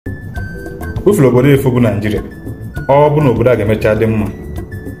Ufulu obodo efogu Nigeria. Ọ bụ na obodo a ga-emecha dị mma.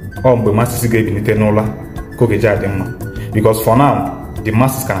 Ọ mgbe masses ga-ebilite n'ụla ka oge ji adị mma. Because for now, the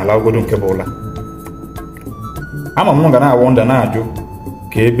masses can allow godo nke bụ ụla. Ama m ga na-awọnda na-ajụ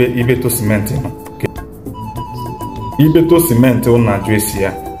ka ebe Ibeto Cement nọ. Ibeto Cement ọ na-ajụ esi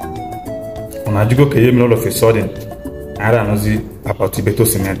ya. Ọ na-ajụgo ka ihe mere all of a sudden ara anụzi about Ibeto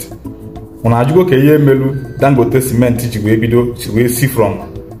Cement. Ọ na-ajụgo ka ihe melu Dangote Cement ji wee bido wee si from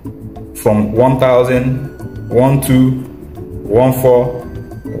 1000, 12, 14,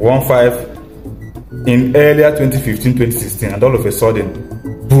 15 in earlier 2015-2016 and all of a sudden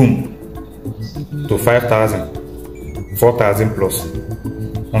boom to 5,000, 4,000 plus.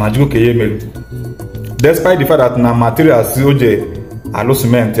 Ọ na-ajụgo ka ihe melu. Despite the fact that na materials oje alo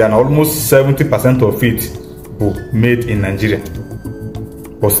cement and almost 70% of it bụ made in Nigeria,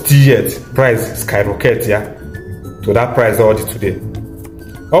 but still yet price skyrocket ya to that price all dị today.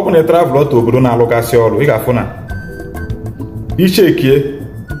 Ọ bụ na travel otu obodo na-alụgasị ọrụ, ị ga-afụ na ichekie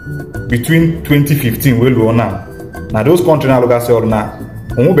between 2015 wee luo na those country na-alụgasị ọrụ na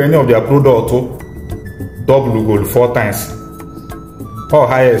onwebe any of their product double gold 4 times or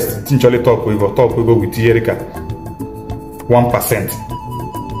highest tincholi top ego with ihe dịka 1%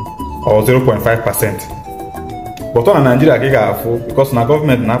 or 0.5%. But on Nigeria ka ị ga-afụ because na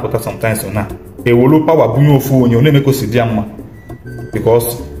government na-apụta sometimes na ewolu power bunye ofu onye na-eme ka o si dị mma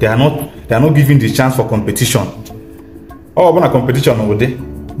because they are not giving the chance for competition. Ọ bụ na competition ụdị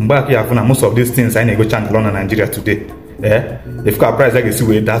mgbe aka ya afụ na most of these things anyị na-ego chandalo na Nigeria today if ka price a ga-esi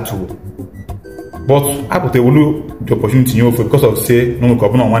wee datu. But apụta ewolu the opportunity nye ofu because of say no ka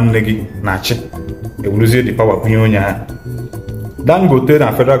ọ bụ na nwanne gị na-achị ewuluzie the power bunye onye ha. Dangote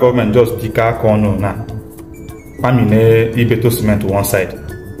na federal government just dika aka ọnụ na pamine Ibeto Cement one side.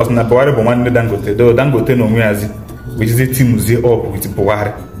 Because na Buhari bụ nwanne Dangote, though Dangote na onwe yazi which is a team up with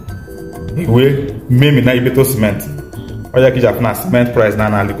Buhari. Iwe meme na Ibeto Cement. Oya kija na cement price na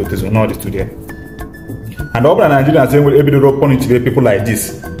Aliko tezo no this today. And all Nigerians say will ebido punish people like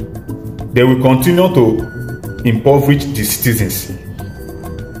this. They will continue to impoverish the citizens.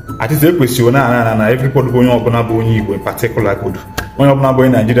 At this question na everybody going up na bụ onye Igbo in particular good. Onye ọbụla bụ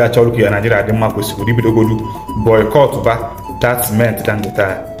Nigeria chọrọ ka Nigeria dị mma kwesịrị ibido godu boycott that cement Dangote.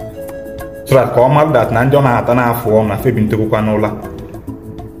 So that ka ọ malụ that na ndị ọ na-ata n'afọ na febi ntekwa n'ụla.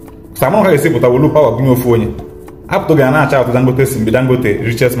 Samon ha esipụta wolu power bunye ofu onye. Apụto ga na-acha atụ Dangote simbi Dangote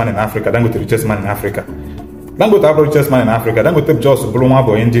richest man in Africa, Dangote richest man in Africa. Dangote abụrụ richest man in Africa, Dangote just bụrụ nwa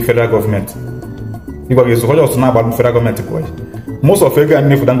bụ ndị federal government. Igwa ga-eso họjọ ọsọ na-agbalụ federal government boy. Most of ego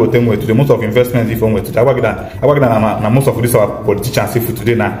and for Dangote nwe today, most of investment if on today. Agwagida na most of these our politicians if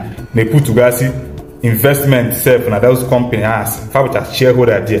today na put to gas investment self na those company has which as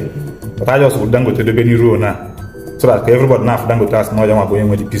shareholder there. But I just would Dangote do any role now. So that everybody now for Dangote has no one going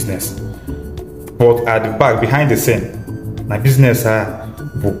with the business. But at the back, behind the scene, na business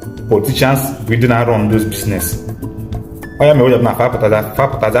politicians we didn't run those business. I am aware of na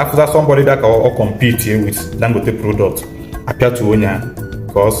after somebody that can compete here with Dangote product. Appear to Onya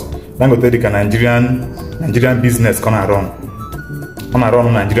because Dangote the Nigerian business gonna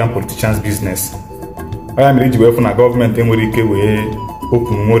run Nigerian politicians business. I am ready to for government in Wilike way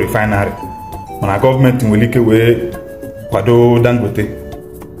open more refinery. On a government in Wilike way kwado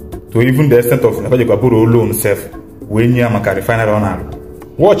Dangote to even the extent of never borrow loan self when you make a refinery on.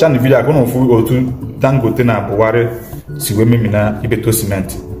 Watch and the video gonna full to Dangote na Buhari siwe mimi na Ibeto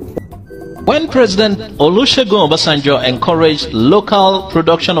Cement. When President Olusegun Obasanjo encouraged local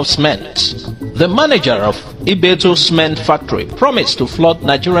production of cement, the manager of Ibeto Cement factory promised to flood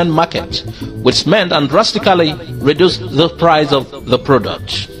Nigerian market with cement and drastically reduce the price of the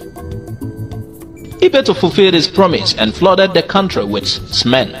product. Ibeto fulfilled his promise and flooded the country with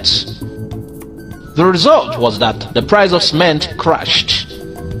cement. The result was that the price of cement crashed.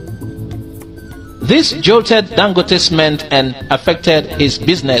 This jolted Dangote Cement and affected his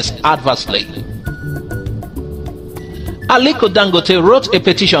business adversely. Aliko Dangote wrote a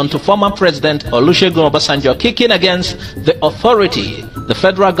petition to former President Olusegun Obasanjo kicking against the authority the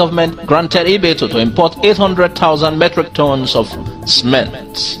federal government granted Ibeto to import 800,000 metric tons of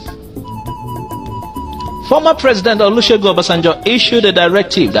cement. Former President Olusegun Obasanjo issued a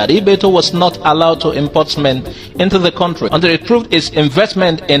directive that Ibeto was not allowed to import cement into the country until it proved its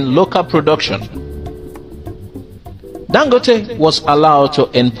investment in local production. Dangote was allowed to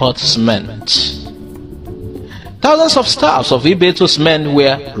import cement. Thousands of staffs of Ibeto Cement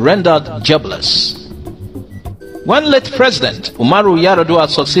were rendered jobless. When late President Umaru Yar'Adua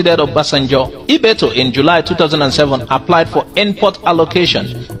succeeded Obasanjo, Ibeto in July 2007 applied for import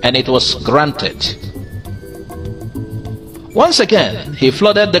allocation and it was granted. Once again, he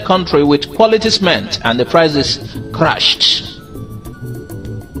flooded the country with quality cement and the prices crashed.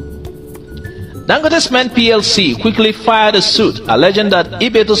 Dangote Cement PLC quickly filed a suit alleging that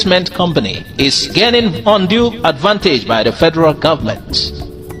Ibeto Cement Company is gaining undue advantage by the federal government.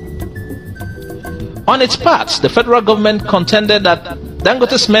 On its part, the federal government contended that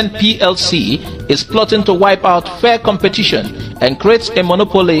Dangote Cement PLC is plotting to wipe out fair competition and create a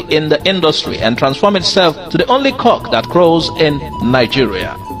monopoly in the industry and transform itself to the only cock that crows in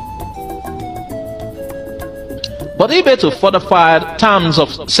Nigeria. But Ibeto fortified terms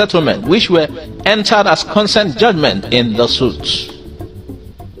of settlement which were entered as consent judgment in the suit.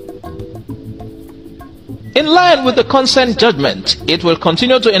 In line with the consent judgment, it will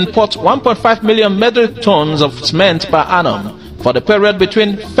continue to import 1.5 million metric tons of cement per annum for the period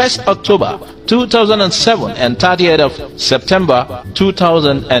between 1st October 2007 and 30th of September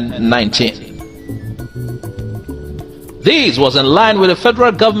 2019. This was in line with the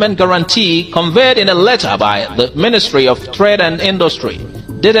federal government guarantee conveyed in a letter by the Ministry of Trade and Industry,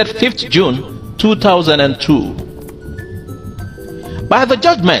 dated 5th June 2002. By the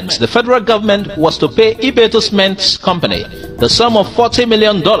judgment, the federal government was to pay Ibeto Cement Company the sum of $40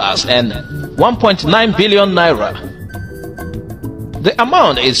 million and 1.9 billion naira. The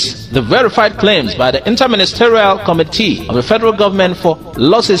amount is the verified claims by the Interministerial Committee of the federal government for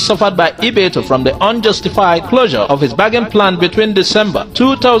losses suffered by Ibeto from the unjustified closure of its bagging plant between December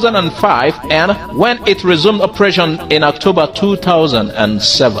 2005 and when it resumed operation in October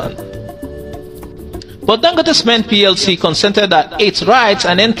 2007. But Dangote Cement PLC consented that its rights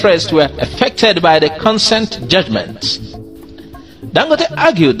and interests were affected by the consent judgment. Dangote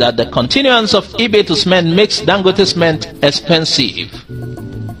argued that the continuance of Ibeto Cement makes Dangote Cement expensive.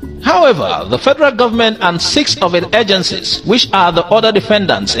 However, the federal government and 6 of its agencies, which are the other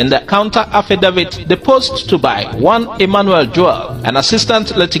defendants in the counter affidavit deposed to by one Emmanuel Joel, an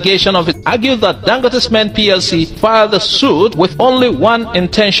assistant litigation officer, argued that Dangote Cement PLC filed the suit with only one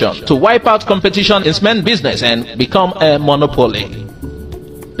intention: to wipe out competition in cement business and become a monopoly.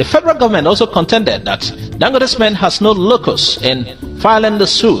 The federal government also contended that Dangote Cement has no locus in filing the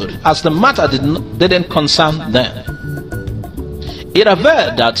suit as the matter didn't concern them. It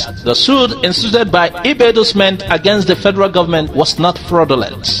averred that the suit instituted by Ibeto Cement against the federal government was not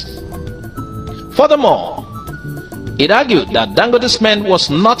fraudulent. Furthermore, it argued that Dangote Cement was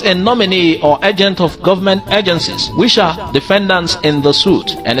not a nominee or agent of government agencies which are defendants in the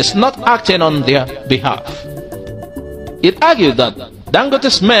suit and is not acting on their behalf. It argued that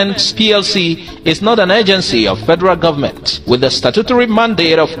Dangote Cement PLC is not an agency of federal government with the statutory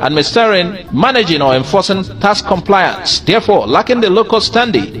mandate of administering, managing or enforcing tax compliance, therefore lacking the local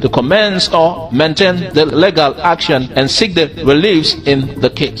standing to commence or maintain the legal action and seek the reliefs in the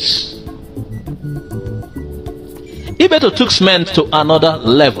case. Ibeto took cement to another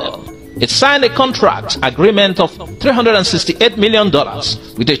level. It signed a contract agreement of $368 million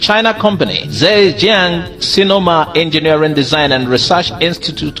with a China company, Zhejiang Sinoma Engineering Design and Research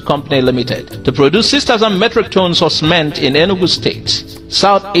Institute Company Limited, to produce 6,000 metric tons of cement in Enugu State,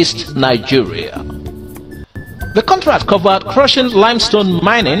 southeast Nigeria. The contract covered crushing limestone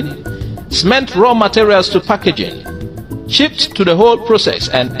mining, cement raw materials to packaging, shipped to the whole process,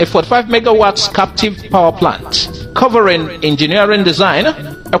 and a 45 megawatts captive power plant, covering engineering design,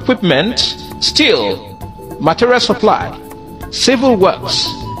 equipment, steel, material supply, civil works,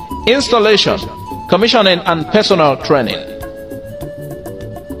 installation, commissioning and personal training.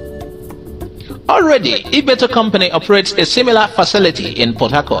 Already, Ibeto Company operates a similar facility in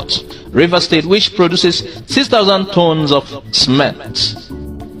Port Harcourt, River State, which produces 6,000 tons of cement.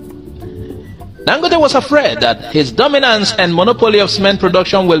 Dangote was afraid that his dominance and monopoly of cement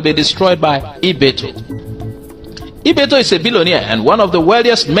production will be destroyed by Ibeto. Ibeto is a billionaire and one of the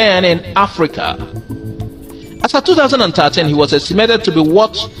wealthiest men in Africa. As of 2013, he was estimated to be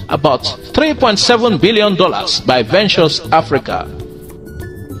worth about $3.7 billion by Ventures Africa.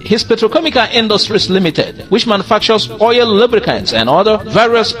 His Petrochemical Industries Limited, which manufactures oil lubricants and other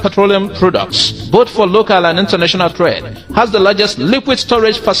various petroleum products, both for local and international trade, has the largest liquid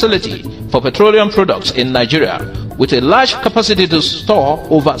storage facility for petroleum products in Nigeria, with a large capacity to store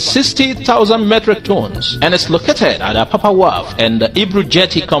over 60,000 metric tons, and is located at Apapa Wharf and the Ibru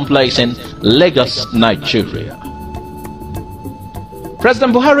Jetty complex in Lagos, Nigeria.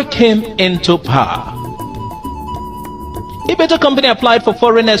 President Buhari came into power. Ibeto Company applied for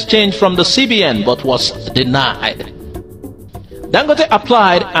foreign exchange from the CBN but was denied. Dangote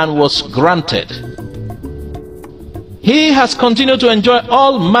applied and was granted. He has continued to enjoy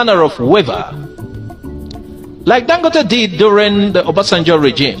all manner of waiver. Like Dangote did during the Obasanjo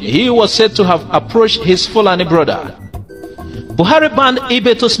regime, he was said to have approached his Fulani brother Buhari banned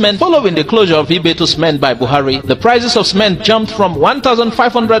Ibeto Cement. Following the closure of Ibeto Cement by Buhari, the prices of cement jumped from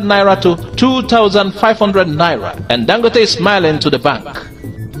 1,500 naira to 2,500 naira, and Dangote is smiling to the bank.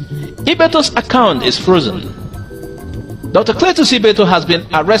 Ibeto's account is frozen. Dr. Cletus Ibeto has been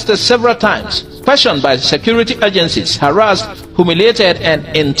arrested several times, questioned by security agencies, harassed, humiliated, and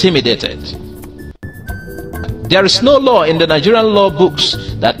intimidated. There is no law in the Nigerian law books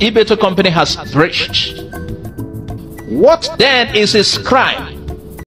that Ibeto Company has breached. What then is his crime?